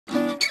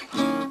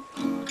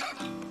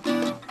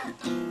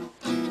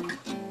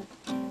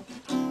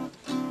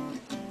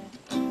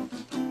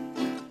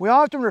We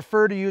often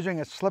refer to using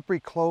a slippery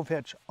clove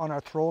hitch on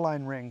our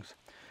throwline rings.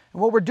 And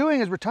what we're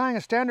doing is we're tying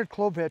a standard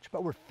clove hitch,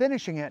 but we're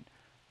finishing it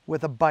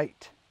with a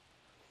bite.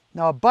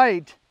 Now a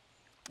bite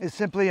is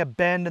simply a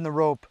bend in the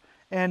rope.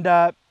 And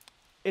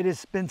it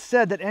has been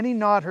said that any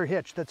knot or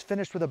hitch that's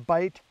finished with a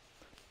bite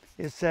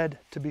is said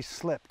to be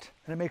slipped.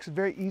 And it makes it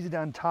very easy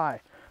to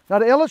untie. Now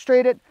to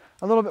illustrate it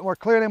a little bit more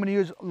clearly, I'm going to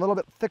use a little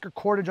bit thicker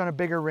cordage on a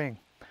bigger ring.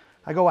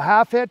 I go a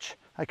half hitch,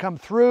 I come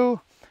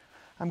through,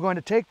 I'm going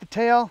to take the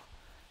tail,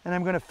 and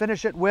I'm going to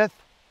finish it with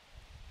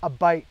a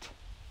bite.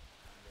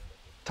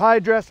 Tie,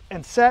 dress,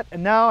 and set,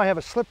 and now I have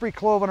a slippery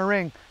clove on a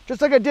ring,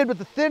 just like I did with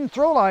the thin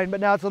throw line,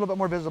 but now it's a little bit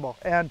more visible,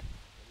 and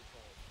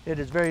it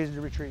is very easy to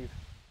retrieve.